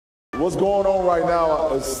What's going on right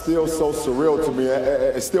now is still so surreal to me.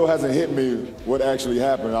 It still hasn't hit me what actually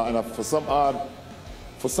happened. And for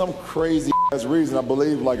some crazy ass reason, I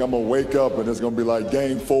believe like I'm gonna wake up and it's gonna be like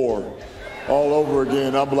game 4 all over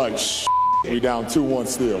again. I'm like, shh, we down 2-1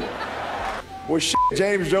 still. Well, shit,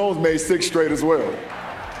 James Jones made 6 straight as well.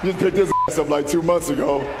 Just picked his ass up like 2 months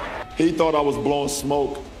ago. He thought I was blowing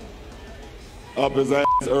smoke up his ass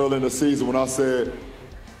early in the season when I said,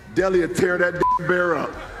 Deli would tear that damn bear up.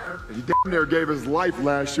 He damn near gave his life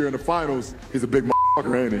last year in the finals. He's a big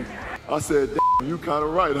motherfucker, ain't he? I said, damn, you kind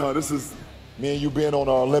of right, huh? This is me and you being on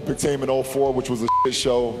our Olympic team in 04, which was a shit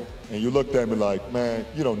show. And you looked at me like, man,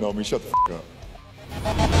 you don't know me, shut the fuck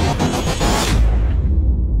up.